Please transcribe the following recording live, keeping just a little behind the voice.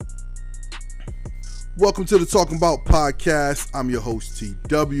Welcome to the Talking About podcast. I'm your host,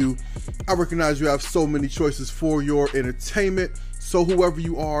 TW. I recognize you have so many choices for your entertainment. So whoever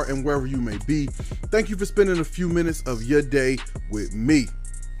you are and wherever you may be, thank you for spending a few minutes of your day with me.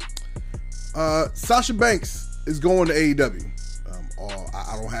 Sasha Banks is going to AEW.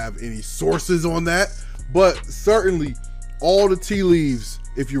 I don't have any sources on that, but certainly all the tea leaves,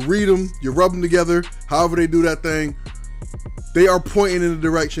 if you read them, you rub them together, however they do that thing, they are pointing in the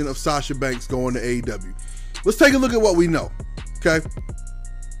direction of Sasha Banks going to AEW. Let's take a look at what we know, okay?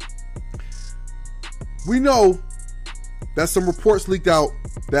 We know that some reports leaked out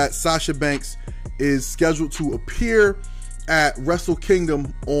that Sasha Banks is scheduled to appear at Wrestle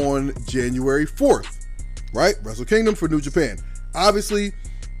Kingdom on January 4th, right? Wrestle Kingdom for New Japan. Obviously,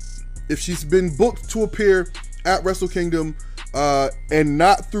 if she's been booked to appear at Wrestle Kingdom and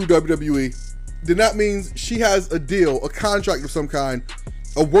not through WWE, then that means she has a deal, a contract of some kind,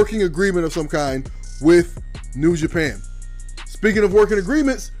 a working agreement of some kind with New Japan. Speaking of working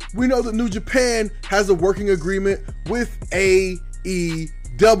agreements, we know that New Japan has a working agreement with AEW,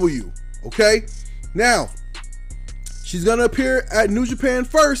 okay? Now, she's going to appear at New Japan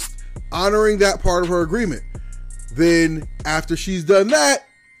first, honoring that part of her agreement. Then, after she's done that,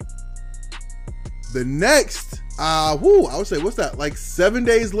 the next, I would say, what's that, like 7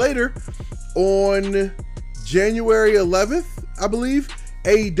 days later, on January 11th, I believe,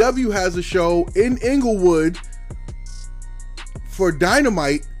 AEW has a show in Inglewood for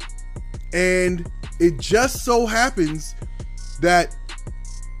Dynamite, and it just so happens that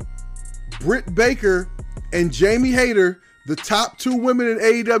Britt Baker and Jamie Hayter, the top two women in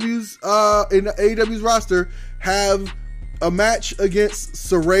AEW's roster, have a match against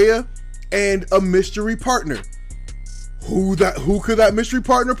Saraya and a mystery partner. Who could that mystery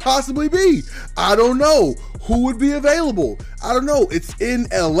partner possibly be? I don't know. Who would be available? I don't know. It's in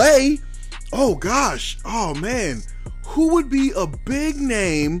LA. Oh gosh. Oh man. Who would be a big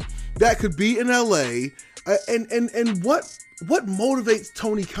name that could be in LA? And what motivates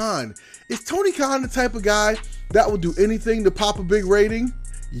Tony Khan? Is Tony Khan the type of guy that will do anything to pop a big rating?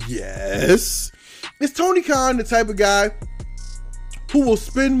 Yes. Is Tony Khan the type of guy who will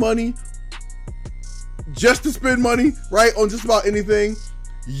spend money just to spend money, right, on just about anything?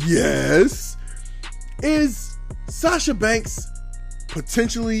 Yes. Is Sasha Banks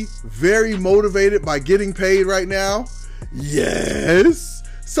potentially very motivated by getting paid right now? Yes.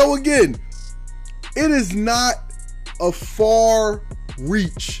 So again, it is not a far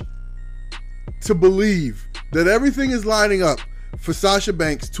reach to believe that everything is lining up for Sasha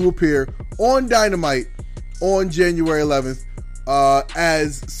Banks to appear on Dynamite on January 11th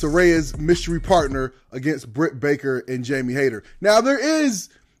as Saraya's mystery partner against Britt Baker and Jamie Hayter. Now, there is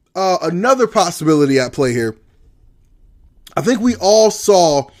another possibility at play here. I think we all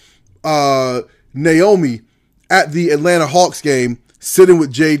saw Naomi at the Atlanta Hawks game sitting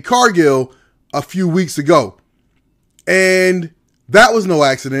with Jade Cargill a few weeks ago. And that was no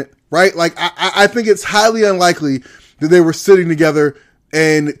accident, right? Like, I think it's highly unlikely that they were sitting together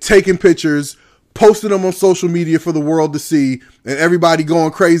and taking pictures, posting them on social media for the world to see, and everybody going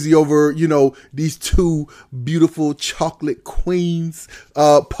crazy over, these two beautiful chocolate queens,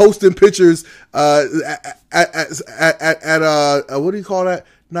 posting pictures, at what do you call that?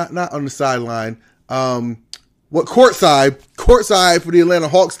 Not on the sideline. Courtside for the Atlanta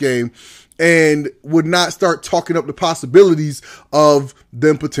Hawks game, and would not start talking up the possibilities of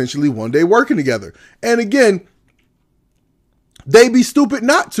them potentially one day working together. And again, they'd be stupid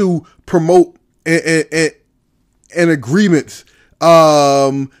not to promote an agreement,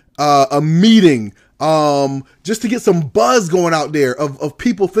 a meeting, just to get some buzz going out there of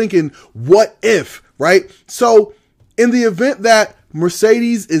people thinking, what if, right? So in the event that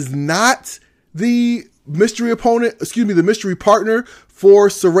Mercedes is not the mystery partner for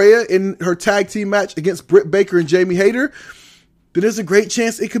Saraya in her tag team match against Britt Baker and Jamie Hayter, then there's a great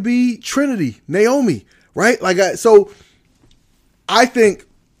chance it could be Trinity, Naomi, right? So I think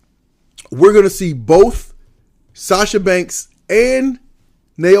we're going to see both Sasha Banks and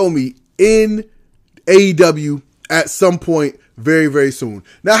Naomi in AEW at some point very, very soon.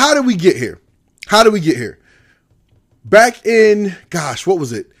 Now, how did we get here? Back in, what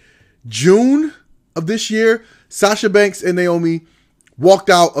was it? June of this year, Sasha Banks and Naomi walked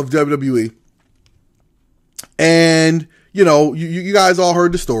out of WWE. And, you guys all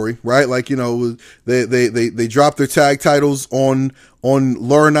heard the story, right? They dropped their tag titles on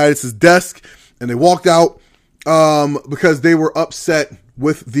Laurinaitis' desk, and they walked out because they were upset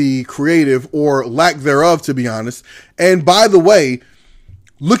with the creative, or lack thereof, to be honest. And by the way,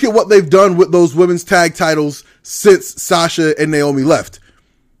 look at what they've done with those women's tag titles since Sasha and Naomi left.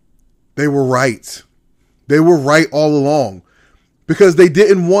 They were right. They were right all along because they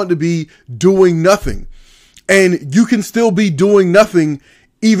didn't want to be doing nothing. And you can still be doing nothing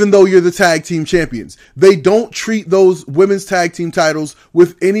even though you're the tag team champions. They don't treat those women's tag team titles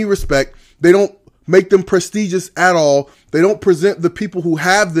with any respect. They don't make them prestigious at all. They don't present the people who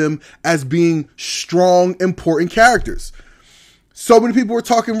have them as being strong, important characters. So many people are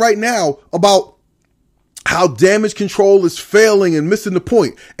talking right now about how Damage Control is failing and missing the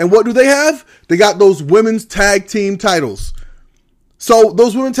point. And what do they have? They got those women's tag team titles. So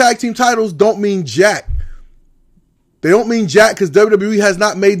those women's tag team titles don't mean jack. They don't mean jack because WWE has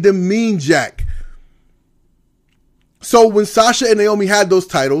not made them mean jack. So when Sasha and Naomi had those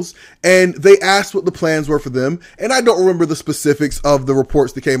titles and they asked what the plans were for them, and I don't remember the specifics of the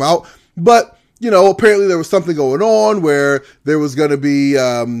reports that came out, but, you know, apparently there was something going on where there was going to be,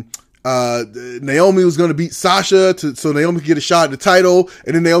 Naomi was going to beat Sasha so Naomi could get a shot at the title,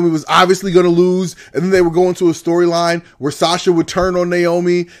 and then Naomi was obviously going to lose, and then they were going to a storyline where Sasha would turn on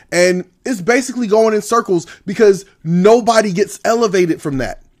Naomi, and it's basically going in circles because nobody gets elevated from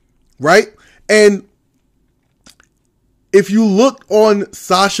that, right? And if you look on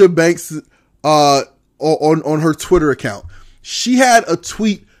Sasha Banks, on her Twitter account, she had a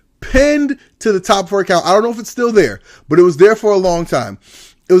tweet pinned to the top of her account. I don't know if it's still there, but it was there for a long time.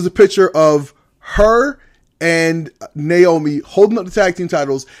 It was a picture of her and Naomi holding up the tag team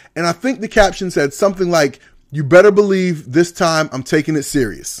titles. And I think the caption said something like, "You better believe this time I'm taking it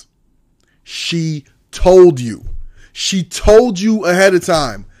serious." She told you. She told you ahead of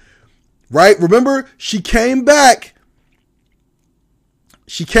time, right? Remember, she came back.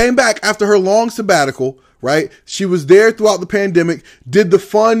 She came back after her long sabbatical, right? She was there throughout the pandemic, did the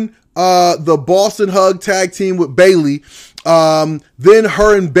fun, the Boston Hug tag team with Bayley. Then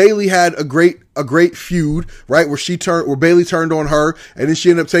her and Bayley had a great feud, right? Where Bayley turned on her and then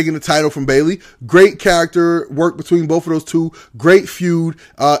she ended up taking the title from Bayley. Great character work between both of those two. Great feud.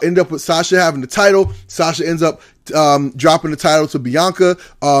 End up with Sasha having the title. Sasha ends up, dropping the title to Bianca,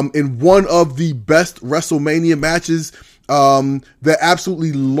 in one of the best WrestleMania matches that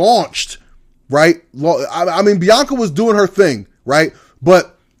absolutely launched, right? I mean, Bianca was doing her thing, right?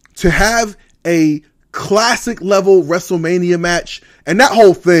 But to have a classic level WrestleMania match, and that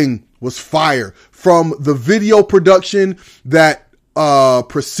whole thing was fire, from the video production that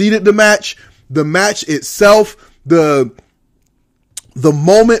preceded the match itself, the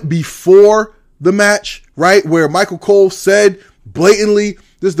moment before the match, right? Where Michael Cole said blatantly,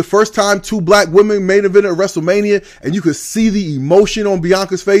 "This is the first time two black women main event at WrestleMania," and you could see the emotion on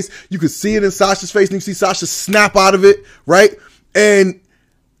Bianca's face. You could see it in Sasha's face, and you see Sasha snap out of it, right? And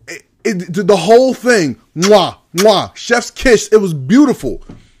the whole thing, mwah, mwah, chef's kiss. It was beautiful.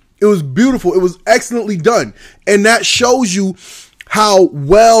 It was beautiful. It was excellently done. And that shows you how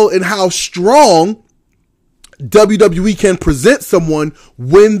well and how strong WWE can present someone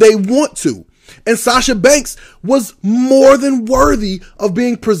when they want to. And Sasha Banks was more than worthy of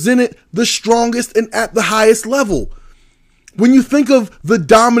being presented the strongest and at the highest level. When you think of the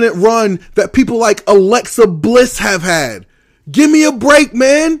dominant run that people like Alexa Bliss have had, give me a break,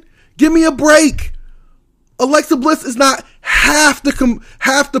 man. Give me a break. Alexa Bliss is not half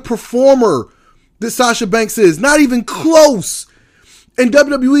the performer that Sasha Banks is. Not even close. And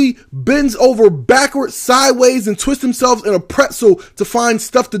WWE bends over backwards, sideways, and twists themselves in a pretzel to find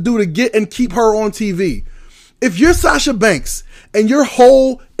stuff to do to get and keep her on TV. If you're Sasha Banks and your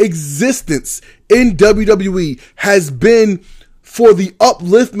whole existence in WWE has been for the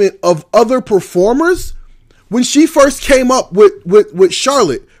upliftment of other performers, when she first came up with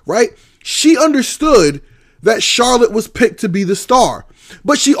Charlotte, right? She understood that Charlotte was picked to be the star,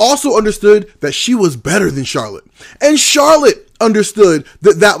 but she also understood that she was better than Charlotte. And Charlotte understood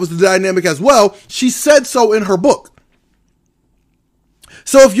that that was the dynamic as well. She said so in her book.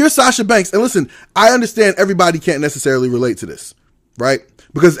 So if you're Sasha Banks, and listen, I understand everybody can't necessarily relate to this, right?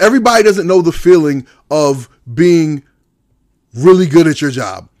 Because everybody doesn't know the feeling of being really good at your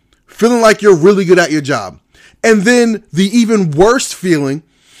job, feeling like you're really good at your job. And then the even worse feeling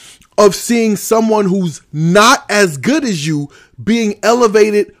of seeing someone who's not as good as you being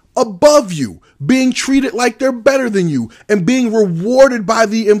elevated above you, being treated like they're better than you, and being rewarded by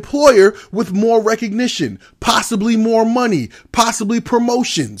the employer with more recognition, possibly more money, possibly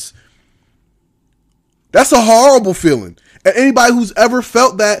promotions. That's a horrible feeling. And anybody who's ever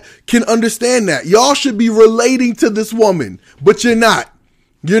felt that can understand that. Y'all should be relating to this woman, but you're not.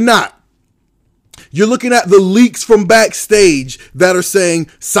 You're not. You're looking at the leaks from backstage that are saying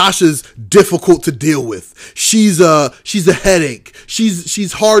Sasha's difficult to deal with. She's a headache.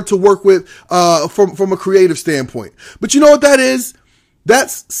 She's hard to work with from a creative standpoint. But you know what that is?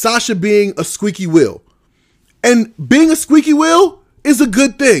 That's Sasha being a squeaky wheel. And being a squeaky wheel is a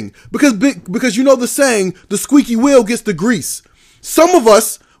good thing because you know the saying, the squeaky wheel gets the grease. Some of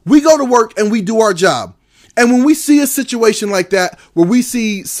us, we go to work and we do our job. And when we see a situation like that, where we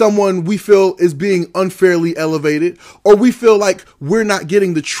see someone we feel is being unfairly elevated, or we feel like we're not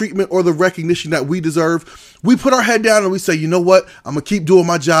getting the treatment or the recognition that we deserve, we put our head down and we say, you know what? I'm going to keep doing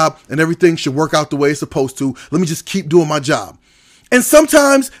my job and everything should work out the way it's supposed to. Let me just keep doing my job. And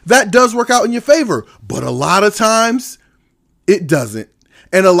sometimes that does work out in your favor, but a lot of times it doesn't.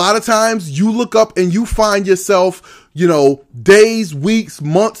 And a lot of times you look up and you find yourself, days, weeks,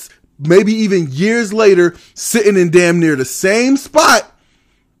 months, maybe even years later, sitting in damn near the same spot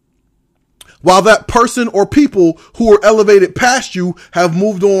while that person or people who are elevated past you have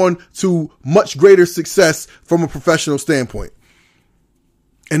moved on to much greater success from a professional standpoint.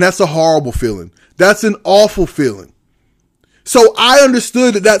 And that's a horrible feeling. That's an awful feeling. So I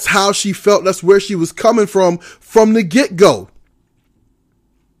understood that that's how she felt. That's where she was coming from the get-go.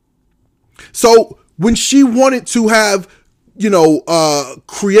 So when she wanted to have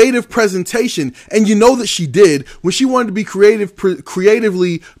creative presentation, and that she did, when she wanted to be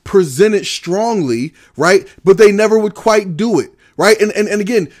creatively presented strongly, right? But they never would quite do it, right? And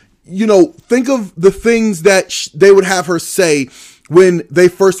again, think of the things that they would have her say when they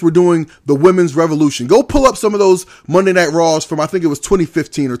first were doing the women's revolution. Go pull up some of those Monday Night Raws from, I think it was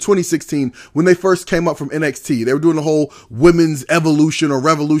 2015 or 2016, when they first came up from NXT. They were doing the whole women's evolution or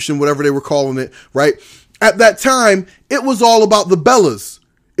revolution, whatever they were calling it, right? At that time, it was all about the Bellas.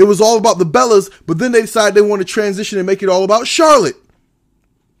 It was all about the Bellas, but then they decided they want to transition and make it all about Charlotte.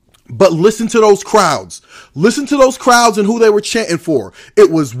 But listen to those crowds. Listen to those crowds and who they were chanting for.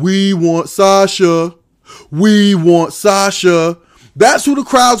 It was, "We want Sasha. We want Sasha." That's who the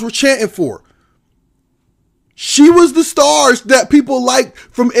crowds were chanting for. She was the stars that people liked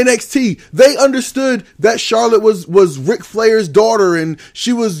from NXT. They understood that Charlotte was Ric Flair's daughter and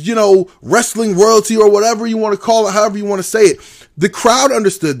she was, wrestling royalty or whatever you want to call it, however you want to say it. The crowd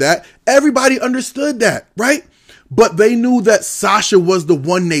understood that. Everybody understood that, right? But they knew that Sasha was the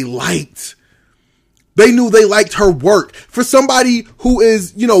one they liked. They knew they liked her work. For somebody who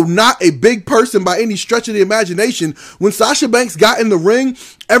is, not a big person by any stretch of the imagination, when Sasha Banks got in the ring,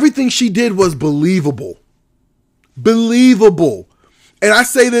 everything she did was believable. Believable. And I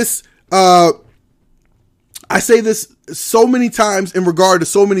say this so many times in regard to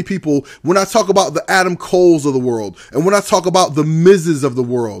so many people when I talk about the Adam Coles of the world and when I talk about the Mizes of the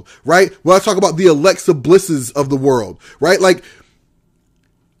world, right? When I talk about the Alexa Blisses of the world, right? Like,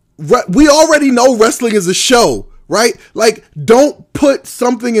 we already know wrestling is a show, right? Like, don't put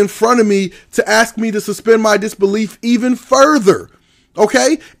something in front of me to ask me to suspend my disbelief even further.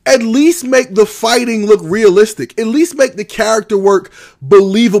 Okay? At least make the fighting look realistic. At least make the character work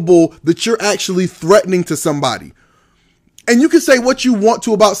believable that you're actually threatening to somebody. And you can say what you want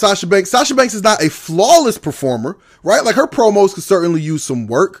to about Sasha Banks. Sasha Banks is not a flawless performer, right? Like, her promos could certainly use some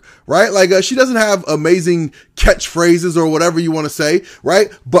work, right? Like, she doesn't have amazing catchphrases or whatever you want to say,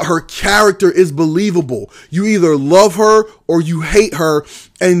 right? But her character is believable. You either love her or you hate her,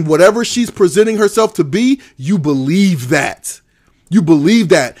 and whatever she's presenting herself to be, you believe that. You believe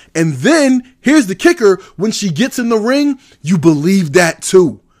that. And then here's the kicker. When she gets in the ring, you believe that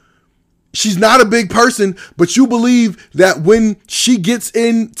too. She's not a big person, but you believe that when she gets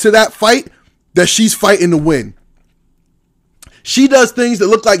into that fight, that she's fighting to win. She does things that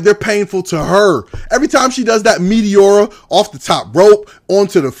look like they're painful to her. Every time she does that Meteora off the top rope,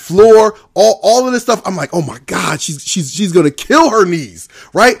 onto the floor, all of this stuff, I'm like, oh my God, she's going to kill her knees,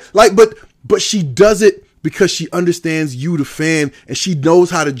 right? Like, but she does it because she understands you, the fan, and she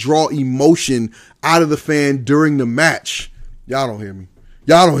knows how to draw emotion out of the fan during the match. Y'all don't hear me.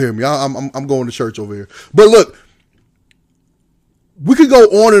 Y'all don't hear me. I'm going to church over here. But look, we could go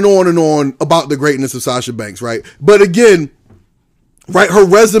on and on and on about the greatness of Sasha Banks, right? But again, right, her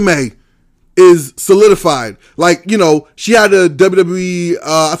resume is solidified. Like, she had a WWE,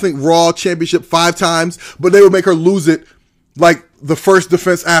 I think Raw Championship 5 times, but they would make her lose it like the first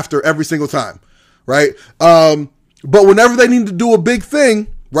defense after every single time. Right. But whenever they need to do a big thing,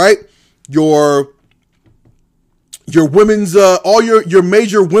 right, your women's, all your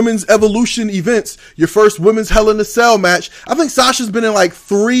major women's evolution events, your first women's Hell in a Cell match, I think Sasha's been in like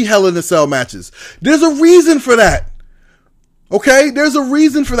 3 Hell in a Cell matches. There's a reason for that. Okay. There's a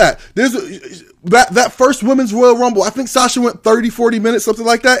reason for that. That first women's Royal Rumble, I think Sasha went 30, 40 minutes, something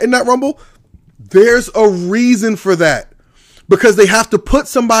like that in that Rumble. There's a reason for that. Because they have to put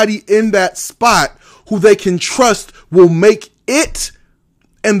somebody in that spot who they can trust will make it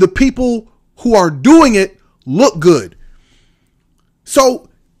and the people who are doing it look good. So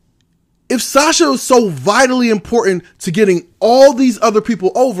if Sasha is so vitally important to getting all these other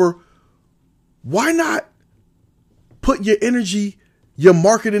people over, why not put your energy, your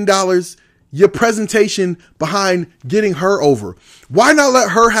marketing dollars, your presentation behind getting her over? Why not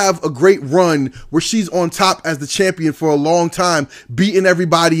let her have a great run where she's on top as the champion for a long time, beating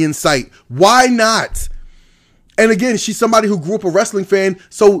everybody in sight? Why not? And again, she's somebody who grew up a wrestling fan,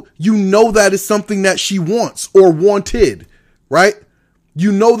 so you know that is something that she wants or wanted, right?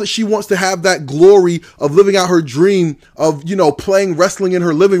 You know that she wants to have that glory of living out her dream of, playing wrestling in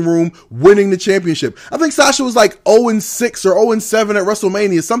her living room, winning the championship. I think Sasha was like 0-6 or 0-7 at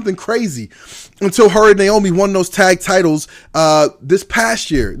WrestleMania, something crazy, until her and Naomi won those tag titles this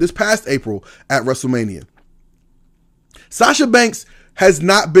past April at WrestleMania. Sasha Banks has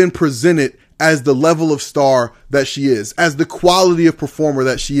not been presented as the level of star that she is, as the quality of performer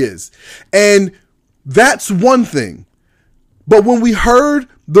that she is. And that's one thing. But when we heard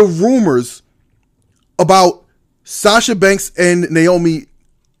the rumors about Sasha Banks and Naomi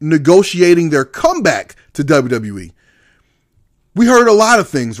negotiating their comeback to WWE, we heard a lot of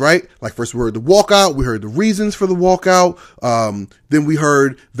things, right? Like first we heard the walkout, we heard the reasons for the walkout. Then we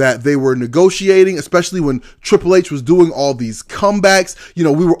heard that they were negotiating, especially when Triple H was doing all these comebacks.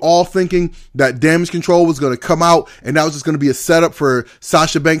 We were all thinking that Damage Control was going to come out and that was just going to be a setup for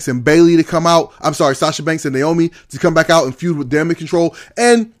Sasha Banks and Bayley to come out. Sasha Banks and Naomi to come back out and feud with Damage Control.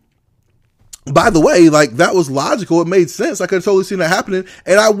 And by the way, that was logical. It made sense. I could have totally seen that happening.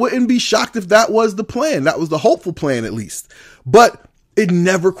 And I wouldn't be shocked if that was the plan. That was the hopeful plan, at least. But it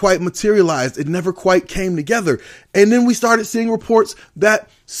never quite materialized. It never quite came together. And then we started seeing reports that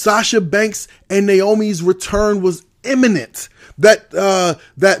Sasha Banks and Naomi's return was imminent. That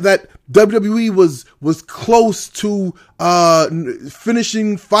WWE was close to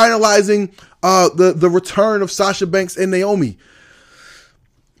finalizing the return of Sasha Banks and Naomi.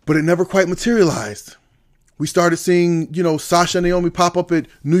 But it never quite materialized. We started seeing, Sasha and Naomi pop up at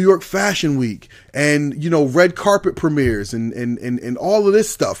New York Fashion Week and, red carpet premieres and all of this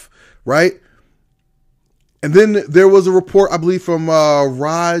stuff, right? And then there was a report, I believe, from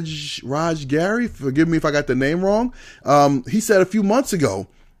Raj Gary. Forgive me if I got the name wrong. He said a few months ago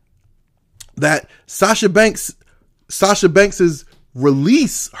that Sasha Banks's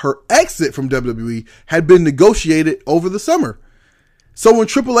release, her exit from WWE, had been negotiated over the summer. So when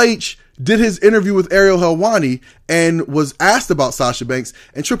Triple H did his interview with Ariel Helwani and was asked about Sasha Banks,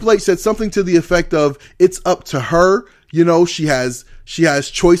 and Triple H said something to the effect of, it's up to her. She has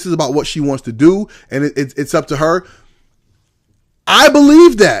choices about what she wants to do, and it's up to her. I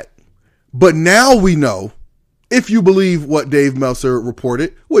believe that. But now we know, if you believe what Dave Meltzer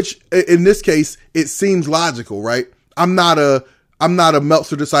reported, which in this case, it seems logical, right? I'm not a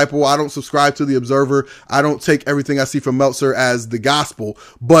Meltzer disciple. I don't subscribe to the Observer. I don't take everything I see from Meltzer as the gospel,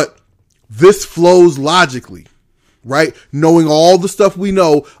 but this flows logically, right? Knowing all the stuff we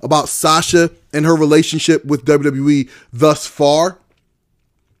know about Sasha and her relationship with WWE thus far.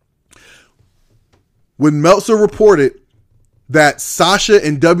 When Meltzer reported that Sasha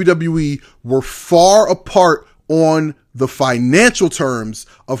and WWE were far apart on the financial terms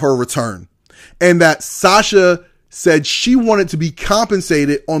of her return, and that Sasha said she wanted to be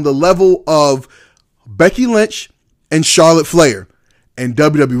compensated on the level of Becky Lynch and Charlotte Flair. And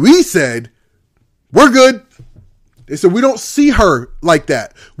WWE said, we're good. They said, we don't see her like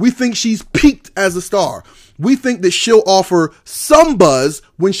that. We think she's peaked as a star. We think that she'll offer some buzz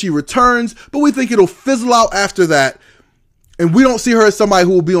when she returns, but we think it'll fizzle out after that. And we don't see her as somebody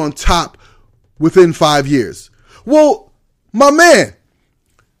who will be on top within 5 years. Well, my man,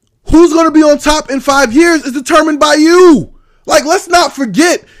 who's going to be on top in 5 years is determined by you. Let's not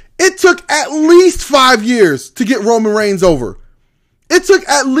forget, it took at least 5 years to get Roman Reigns over. It took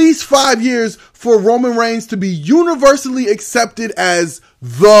at least 5 years for Roman Reigns to be universally accepted as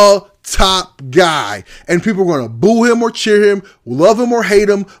the top guy. And people are going to boo him or cheer him, love him or hate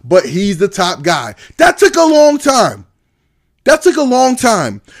him, but he's the top guy. That took a long time.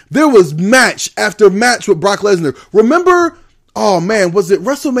 There was match after match with Brock Lesnar. Remember, was it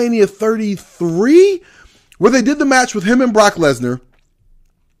WrestleMania 33? Where they did the match with him and Brock Lesnar.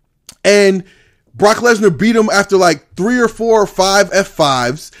 And Brock Lesnar beat him after 3 or 4 or 5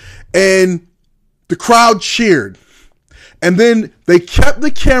 F5s. And the crowd cheered. And then they kept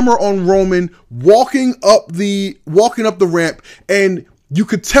the camera on Roman walking up the ramp. And you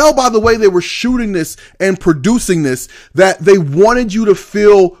could tell by the way they were shooting this and producing this that they wanted you to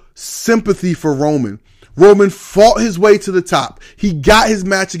feel sympathy for Roman. Roman fought his way to the top. He got his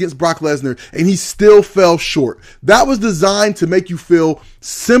match against Brock Lesnar, and he still fell short. That was designed to make you feel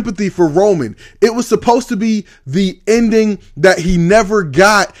sympathy for Roman. It was supposed to be the ending that he never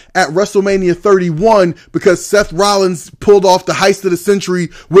got at WrestleMania 31 because Seth Rollins pulled off the heist of the century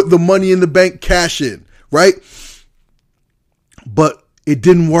with the Money in the Bank cash in, right? But it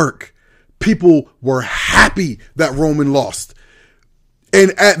didn't work. People were happy that Roman lost.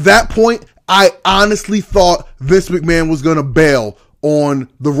 And at that point, I honestly thought Vince McMahon was going to bail on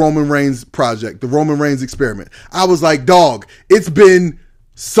the Roman Reigns project, the Roman Reigns experiment. I was like, dog, it's been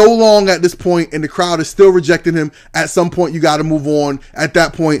so long at this point and the crowd is still rejecting him. At some point, you got to move on. At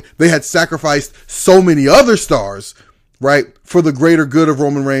that point, they had sacrificed so many other stars, right, for the greater good of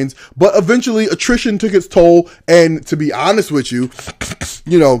Roman Reigns. But eventually, attrition took its toll. And to be honest with you,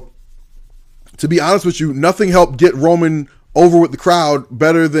 nothing helped get Roman over with the crowd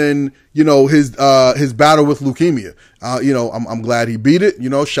better than, his battle with leukemia. I'm glad he beat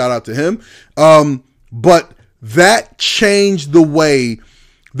it, shout out to him. But that changed the way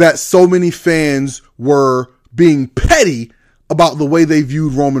that so many fans were being petty about the way they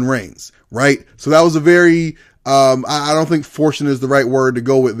viewed Roman Reigns, right? So that was a very, I don't think fortunate is the right word to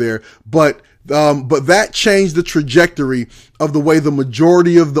go with there, but that changed the trajectory of the way the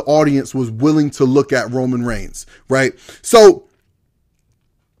majority of the audience was willing to look at Roman Reigns, right? So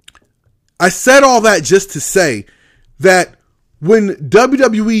I said all that just to say that when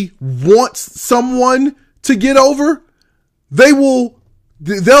WWE wants someone to get over, they'll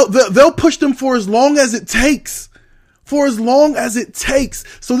push them for as long as it takes. For as long as it takes.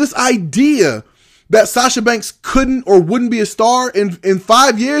 So this idea that Sasha Banks couldn't or wouldn't be a star in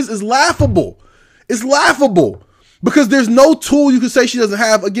 5 years is laughable. It's laughable because there's no tool you can say she doesn't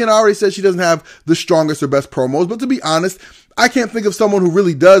have. Again, I already said she doesn't have the strongest or best promos, but to be honest, I can't think of someone who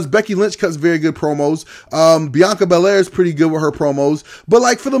really does. Becky Lynch cuts very good promos. Bianca Belair is pretty good with her promos,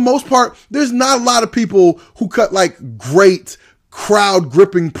 but for the most part, there's not a lot of people who cut great crowd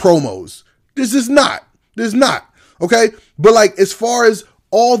gripping promos. There's not. Okay. But as far as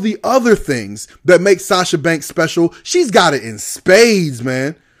all the other things that make Sasha Banks special, she's got it in spades,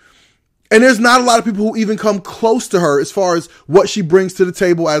 man. And there's not a lot of people who even come close to her as far as what she brings to the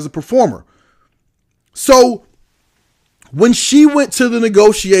table as a performer. So when she went to the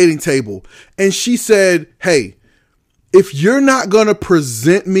negotiating table and she said, hey, if you're not going to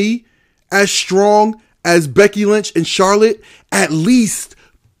present me as strong as Becky Lynch and Charlotte, at least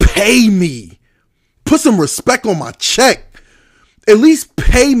pay me. Put some respect on my check. At least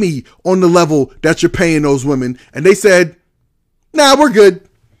pay me on the level that you're paying those women. And they said, nah, we're good.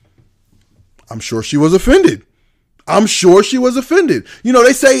 I'm sure she was offended. They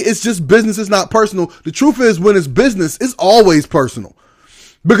say it's just business, it's not personal. The truth is, when it's business, it's always personal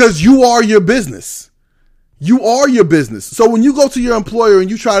because you are your business. You are your business. So when you go to your employer and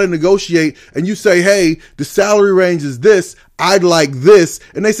you try to negotiate and you say, hey, the salary range is this, I'd like this.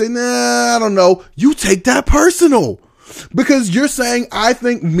 And they say, nah, I don't know. You take that personal. Because you're saying, I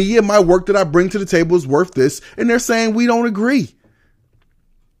think me and my work that I bring to the table is worth this. And they're saying we don't agree.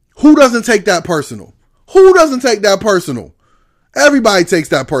 Who doesn't take that personal? Everybody takes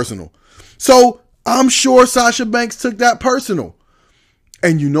that personal. So I'm sure Sasha Banks took that personal.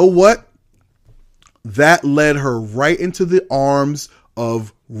 And you know what? That led her right into the arms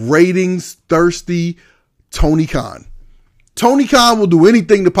of ratings thirsty Tony Khan. Tony Khan will do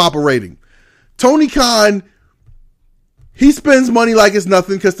anything to pop a rating. Tony Khan, he spends money like it's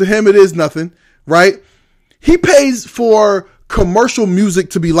nothing because to him it is nothing, right? He pays for commercial music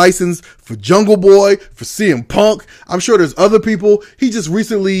to be licensed for Jungle Boy, for CM Punk. I'm sure there's other people. He just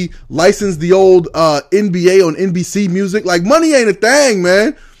recently licensed the old NBA on NBC music. Money ain't a thing,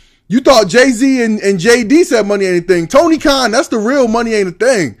 man. You thought Jay-Z and JD said money ain't a thing. Tony Khan, that's the real money ain't a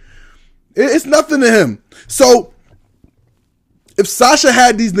thing. It's nothing to him. So if Sasha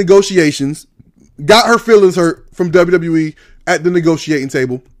had these negotiations, got her feelings hurt from WWE at the negotiating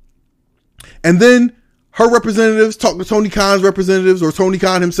table, and then her representatives talked to Tony Khan's representatives or Tony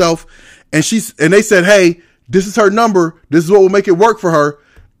Khan himself, and they said, hey, this is her number. This is what will make it work for her.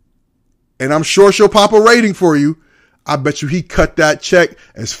 And I'm sure she'll pop a rating for you. I bet you he cut that check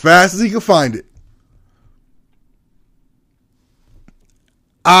as fast as he could find it.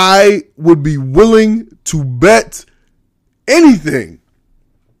 I would be willing to bet anything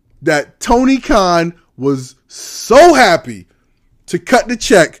that Tony Khan was so happy to cut the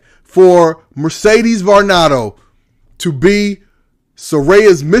check for Mercedes Varnado to be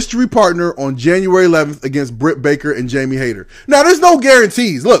Soraya's mystery partner on January 11th against Britt Baker and Jamie Hayter. Now, there's no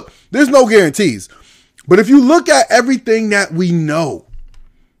guarantees. Look, there's no guarantees. But if you look at everything that we know,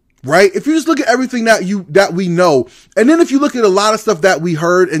 right? If you just look at everything that we know, and then if you look at a lot of stuff that we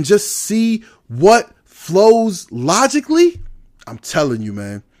heard and just see what flows logically, I'm telling you,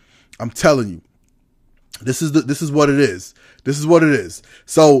 man. I'm telling you. This is what it is. This is what it is.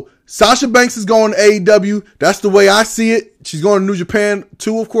 So Sasha Banks is going to AEW. That's the way I see it. She's going to New Japan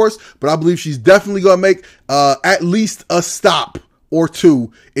too, of course, but I believe she's definitely going to make at least a stop or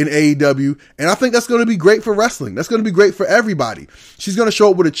two in AEW. And I think that's going to be great for wrestling. That's going to be great for everybody. She's going to show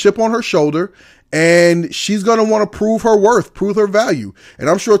up with a chip on her shoulder, and she's going to want to prove her worth, prove her value.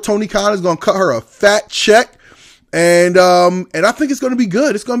 And I'm sure Tony Khan is going to cut her a fat check. And I think it's going to be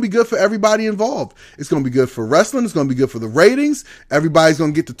good. It's going to be good for everybody involved. It's going to be good for wrestling. It's going to be good for the ratings. Everybody's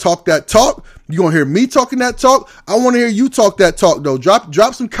going to get to talk that talk. You're going to hear me talking that talk. I want to hear you talk that talk though.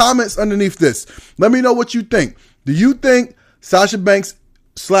 Drop some comments underneath this. Let me know what you think. Do you think Sasha Banks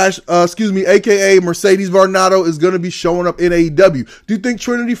aka Mercedes Varnado is going to be showing up in AEW? Do you think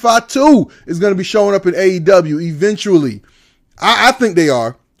Trinity Fatu is going to be showing up in AEW eventually? I think they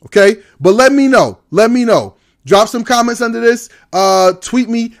are. Okay. But let me know. Let me know. Drop some comments under this. Tweet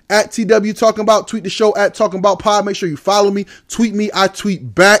me at TW Talking About. Tweet the show at Talking About Pod. Make sure you follow me. Tweet me. I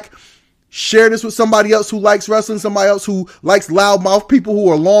tweet back. Share this with somebody else who likes wrestling, somebody else who likes loudmouth people who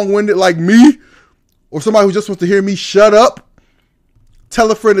are long-winded like me, or somebody who just wants to hear me shut up. Tell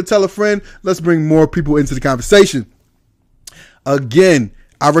a friend to tell a friend. Let's bring more people into the conversation. Again,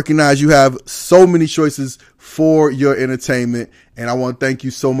 I recognize you have so many choices for your entertainment, and I want to thank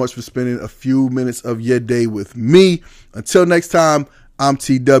you so much for spending a few minutes of your day with me. Until next time, I'm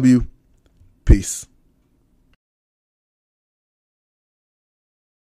TW. Peace.